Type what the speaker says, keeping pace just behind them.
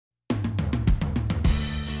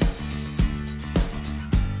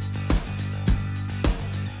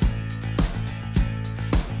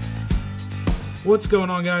What's going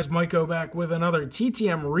on, guys? MikeO back with another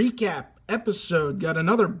TTM recap episode. Got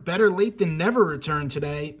another better late than never return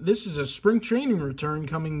today. This is a spring training return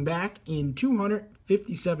coming back in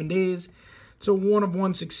 257 days. It's a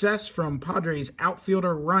one-of-one success from Padres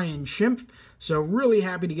outfielder Ryan Schimpf. So really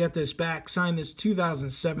happy to get this back. Signed this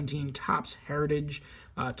 2017 Topps Heritage.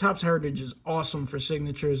 Topps Heritage is awesome for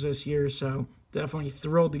signatures this year, so definitely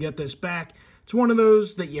thrilled to get this back. It's one of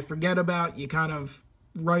those that you forget about, you kind of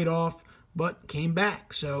write off, but came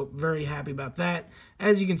back, so very happy about that.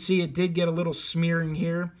 As you can see, it did get a little smearing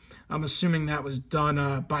here. I'm assuming that was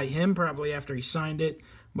done by him, probably after he signed it.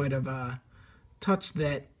 Might have touched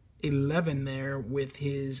that 11 there with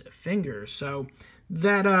his finger. So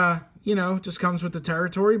that, just comes with the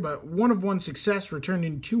territory, but one-of-one success returned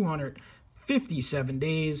in 257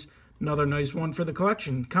 days. Another nice one for the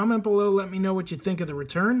collection. Comment below, let me know what you think of the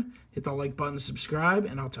return. Hit the like button, subscribe,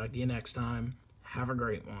 and I'll talk to you next time. Have a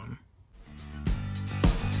great one.